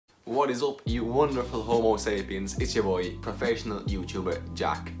What is up, you wonderful Homo sapiens? It's your boy, professional YouTuber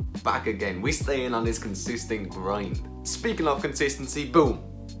Jack. Back again, we staying on this consistent grind. Speaking of consistency, boom,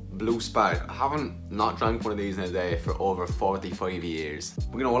 Blue Spark. I haven't not drank one of these in a day for over 45 years.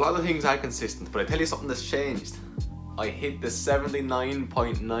 You know, a lot of things are consistent, but I tell you something that's changed. I hit the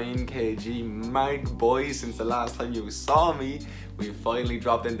 79.9 kg mark, boys. Since the last time you saw me, we finally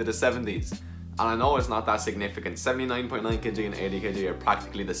dropped into the 70s. And I know it's not that significant. 79.9 kg and 80 kg are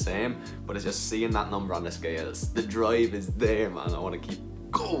practically the same, but it's just seeing that number on the scales. The drive is there, man. I want to keep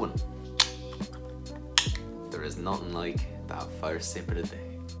going. There is nothing like that first sip of the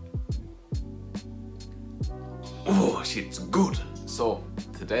day. Oh, shit's good. So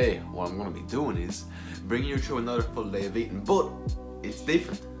today, what I'm going to be doing is bringing you through another full day of eating, but it's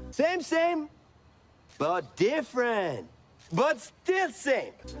different. Same, but different. But still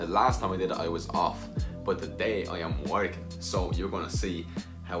same. The last time I did it, I was off, but today I am working. So you're gonna see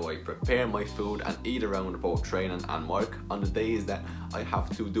how I prepare my food and eat around both training and work on the days that I have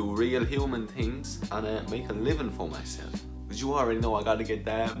to do real human things and make a living for myself. Because you already know I gotta get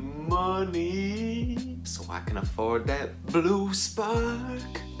that money so I can afford that Blue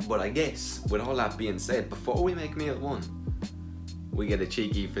Spark. But I guess, with all that being said, before we make meal one, we get a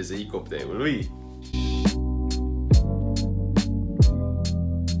cheeky physique update, will we?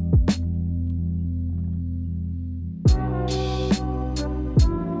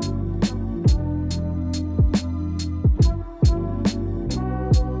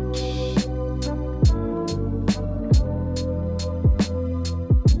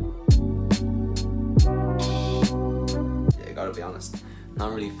 Gotta be honest,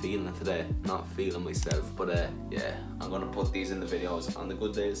 not really feeling it today, not feeling myself, but yeah, I'm gonna put these in the videos on the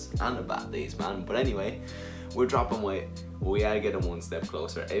good days and the bad days, man. But anyway, we're dropping weight, we are getting one step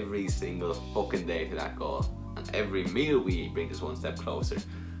closer every single fucking day to that goal, and every meal we eat brings us one step closer.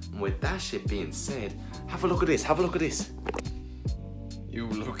 And with that shit being said, have a look at this, have a look at this. You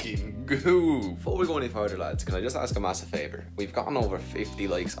looking good. Before we go any further, lads, can I just ask a massive favour? We've gotten over 50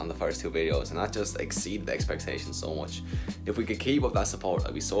 likes on the first two videos, and that just exceeded expectations so much. If we could keep up that support,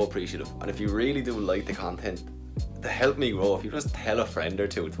 I'd be so appreciative. And if you really do like the content, to help me grow, if you just tell a friend or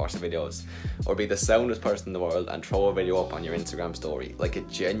two to watch the videos, or be the soundest person in the world and throw a video up on your Instagram story, like, it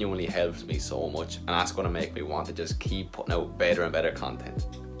genuinely helps me so much, and that's gonna make me want to just keep putting out better and better content.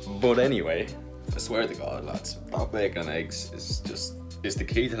 But anyway, I swear to God, lads, that bacon and eggs is the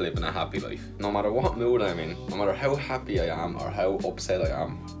key to living a happy life. No matter what mood I'm in, no matter how happy I am or how upset I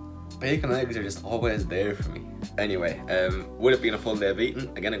am, bacon and eggs are just always there for me. Anyway, with it being a full day of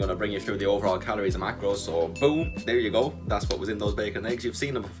eating, again I'm going to bring you through the overall calories and macros, so boom, there you go. That's what was in those bacon and eggs. You've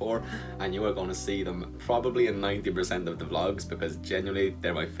seen them before, and you are going to see them probably in 90% of the vlogs, because genuinely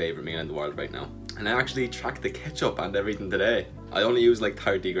they're my favourite meal in the world right now. And I actually tracked the ketchup and everything today. I only use like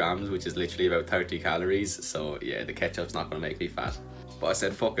 30 grams, which is literally about 30 calories, so yeah, the ketchup's not going to make me fat. But I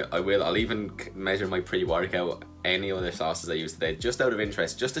said, fuck it, I will. I'll even measure my pre-workout, any other sauces I use today, just out of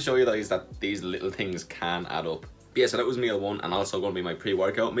interest, just to show you guys that these little things can add up. But yeah, so that was meal one, and also going to be my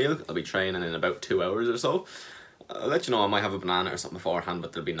pre-workout meal. I'll be training in about 2 hours or so. I'll let you know, I might have a banana or something beforehand,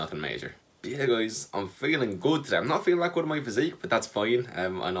 but there'll be nothing major. But yeah, guys, I'm feeling good today. I'm not feeling that good in my physique, but that's fine.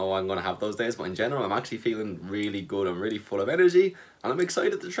 I know I'm going to have those days, but in general, I'm actually feeling really good. I'm really full of energy, and I'm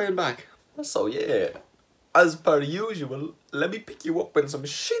excited to train back. So yeah, as per usual, let me pick you up when some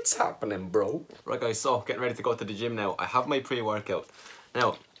shit's happening, bro. Right guys, so getting ready to go to the gym now. I have my pre-workout.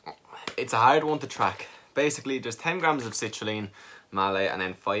 Now, it's a hard one to track. Basically, just 10 grams of citrulline, malate, and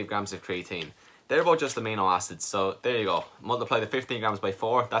then 5 grams of creatine. They're both just amino acids, so there you go. Multiply the 15 grams by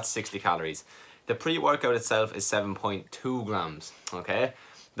 4, that's 60 calories. The pre-workout itself is 7.2 grams, okay?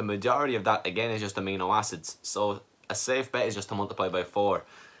 The majority of that, again, is just amino acids. So a safe bet is just to multiply by 4.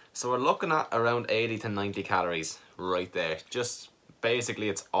 So we're looking at around 80 to 90 calories right there. Just basically,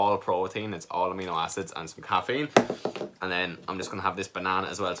 it's all protein, it's all amino acids and some caffeine. And then I'm just gonna have this banana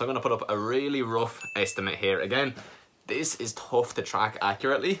as well. So I'm gonna put up a really rough estimate here. Again, this is tough to track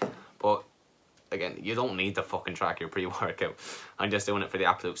accurately, but again, you don't need to fucking track your pre-workout. I'm just doing it for the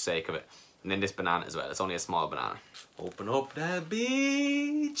absolute sake of it. And then this banana as well, it's only a small banana. Open up that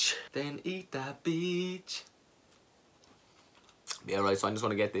beach, then eat that beach. Yeah, right, so I'm just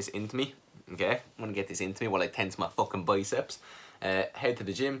going to get this into me, okay? I'm going to get this into me while I tense my fucking biceps. Head to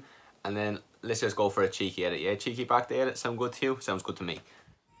the gym, and then let's just go for a cheeky edit, yeah? Cheeky back day edit, sound good to you? Sounds good to me.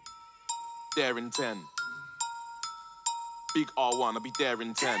 There in 10. Big R1, I'll be there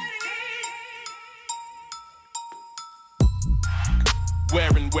in 10. Where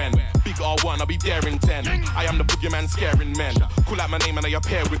and when? Big R1, I'll be there in 10. I am the boogeyman scaring men. Call out my name and I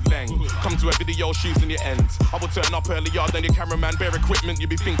appear with Leng. Come to a video shooting your ends. I will turn up earlier than your cameraman. Bare equipment, you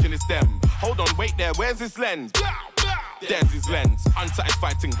be thinking it's them. Hold on, wait there, where's his lens? There's his lens,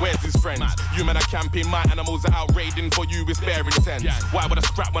 unsatisfied thing, where's his friends? You men are camping, my animals are out raiding. For you, it's bare intense. Why would I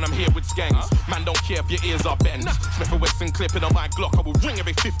scrap when I'm here with skanks? Man, don't care if your ears are bent. Smith & Wesson clipping on my Glock, I will ring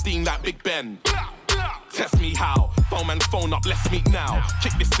every 15 like Big Ben. Test me how, phone man's phone up, let's meet now.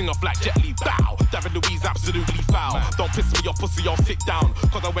 Kick this thing off like Jet Li, bow. David Louise absolutely foul. Don't piss me off, pussy, I'll sit down.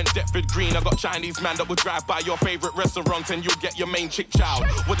 Cause I went Deptford Green, I got Chinese man that would drive by your favourite restaurant and you'll get your main chick chow.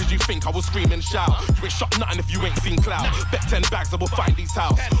 What did you think, I will scream and shout? You ain't shot nothing if you ain't seen clout. Bet 10 bags, I will find these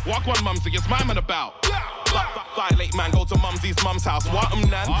house. Walk one mumsy, it's my man about. Violate man, go to mumsy's mum's house. What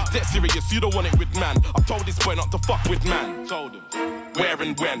nan? Dead serious, you don't want it with man. I've told this boy not to fuck with man. Told him. Where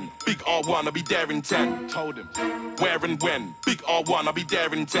and when? Big R1, I'll be there in 10. Told him. Where and when? Big R1, I'll be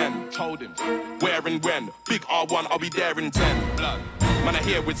there in 10. Told him. Where and when? Big R1, I'll be there in 10. Blood. Man, I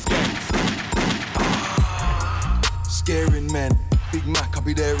here with skanks. Scaring men. Big Mac, I'll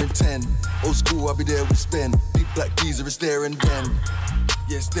be there in 10. Old school, I'll be there with Spen. Big black geezer, it's there and then.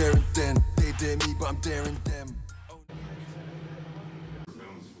 Yeah, it's there and then. They dare me, but I'm daring them.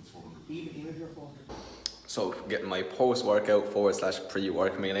 So getting my post-workout /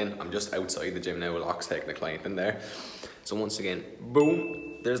 pre-work meal in. I'm just outside the gym now, Locke's taking a client in there. So once again,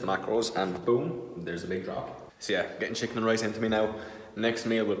 boom, there's the macros, and boom, there's a big drop. So yeah, getting chicken and rice into me now. Next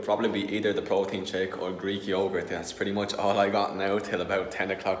meal will probably be either the protein shake or Greek yogurt. That's pretty much all I got now till about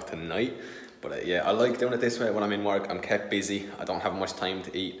 10 o'clock tonight. But yeah, I like doing it this way when I'm in work. I'm kept busy, I don't have much time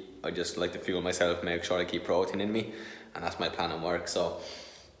to eat. I just like to fuel myself, make sure I keep protein in me, and that's my plan in work. So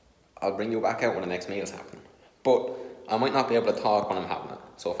I'll bring you back out when the next meal's happening. But I might not be able to talk when I'm having it.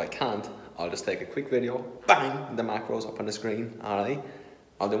 So if I can't, I'll just take a quick video, bang, the macros up on the screen, alright?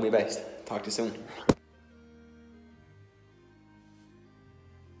 I'll do my best. Talk to you soon.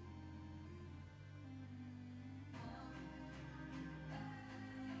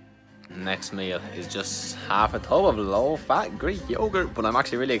 Next meal is just half a tub of low-fat Greek yogurt, but I'm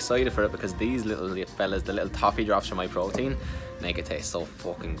actually really excited for it because these little fellas, the little toffee drops from my protein, make it taste so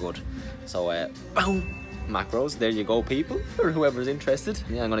fucking good. So, boom, macros, there you go, people, for whoever's interested.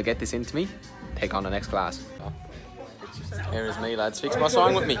 Yeah, I'm gonna get this into me, take on the next class. Oh. Here is me, lads. Fix what's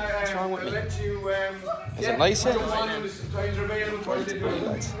wrong with me? What's wrong with me? Is it nice here? Having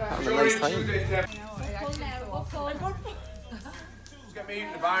a nice time. Get me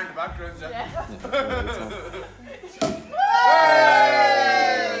in the bar in the background, yeah.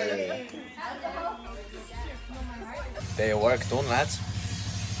 Hey! Day of work done, lads.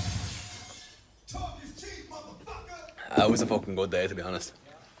 It was a fucking good day, to be honest.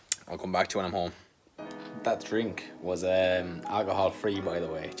 I'll come back to you when I'm home. That drink was alcohol free, by the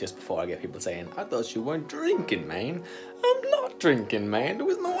way, just before I get people saying, I thought you weren't drinking, man. I'm not drinking, man. There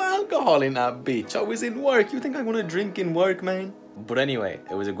was no alcohol in that bitch. I was in work. You think I'm gonna drink in work, man? But anyway,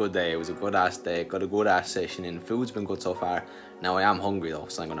 it was a good day. It was a good ass day. Got a good ass session in. Food's been good so far. Now I am hungry though,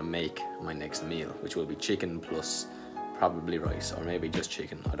 so I'm gonna make my next meal, which will be chicken plus probably rice, or maybe just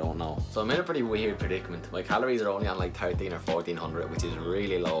chicken, I don't know. So I'm in a pretty weird predicament. My calories are only on like 13 or 1400, which is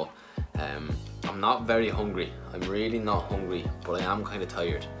really low. I'm not very hungry. I'm really not hungry, but I am kind of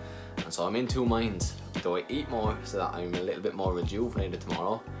tired. And so I'm in two minds. Do I eat more so that I'm a little bit more rejuvenated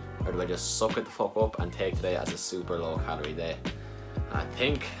tomorrow? Or do I just suck it the fuck up and take today as a super low calorie day? And I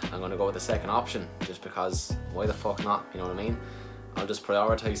think I'm gonna go with the second option, just because why the fuck not, you know what I mean? I'll just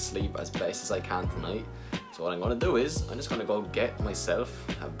prioritize sleep as best as I can tonight. So what I'm gonna do is, I'm just gonna go get myself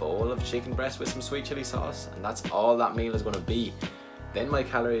a bowl of chicken breast with some sweet chili sauce, and that's all that meal is gonna be. Then my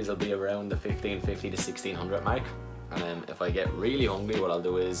calories will be around the 1550 to 1600 mark. And then if I get really hungry, what I'll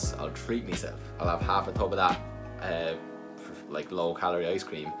do is I'll treat myself. I'll have half a tub of that like low calorie ice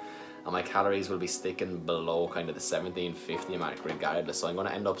cream, and my calories will be sticking below kind of the 1750 mark regardless. So I'm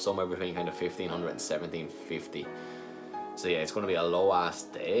gonna end up somewhere between kind of 1500 and 1750. So yeah, it's gonna be a low ass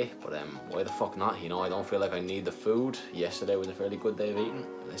day, but why the fuck not? You know, I don't feel like I need the food. Yesterday was a fairly good day of eating.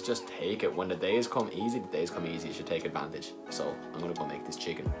 Let's just take it. When the days come easy, the days come easy. You should take advantage. So I'm gonna go make this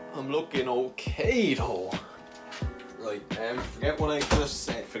chicken. I'm looking okay though. Right, forget what I just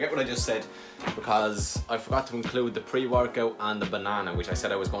said because I forgot to include the pre-workout and the banana, which I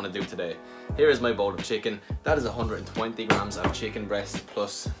said I was going to do today. Here is my bowl of chicken. That is 120 grams of chicken breast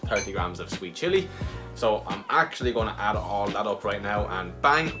plus 30 grams of sweet chili. So I'm actually going to add all that up right now and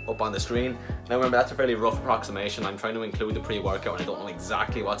bang, up on the screen. Now remember, that's a fairly rough approximation. I'm trying to include the pre-workout and I don't know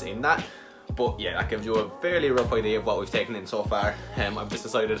exactly what's in that. But yeah, that gives you a fairly rough idea of what we've taken in so far. I've just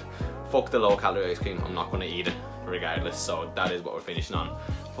decided fuck the low calorie ice cream, I'm not gonna eat it regardless. So that is what we're finishing on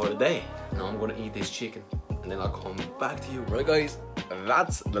for the day. Now I'm gonna eat this chicken and then I'll come back to you. Right guys,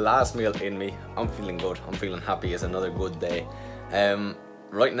 that's the last meal in me. I'm feeling good, I'm feeling happy. It's another good day.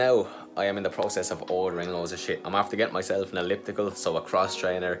 Right now I am in the process of ordering loads of shit. I'm after getting myself an elliptical, so a cross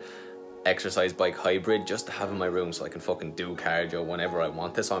trainer, exercise bike hybrid, just to have in my room so I can fucking do cardio whenever I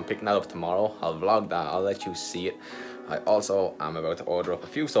want it. So I'm picking that up tomorrow. I'll vlog that, I'll let you see it. I also am about to order up a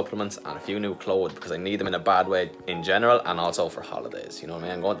few supplements and a few new clothes because I need them in a bad way in general, and also for holidays, you know what I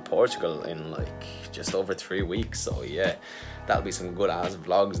mean? I'm going to Portugal in like just over 3 weeks, so yeah, that'll be some good ass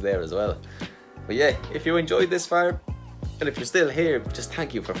vlogs there as well. But yeah, if you enjoyed this far, and if you're still here, just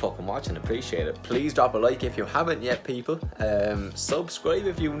thank you for fucking watching, appreciate it. Please drop a like if you haven't yet, people. Subscribe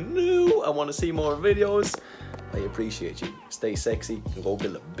if you're new and want to see more videos. I appreciate you. Stay sexy and go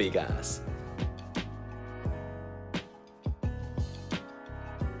build a big ass.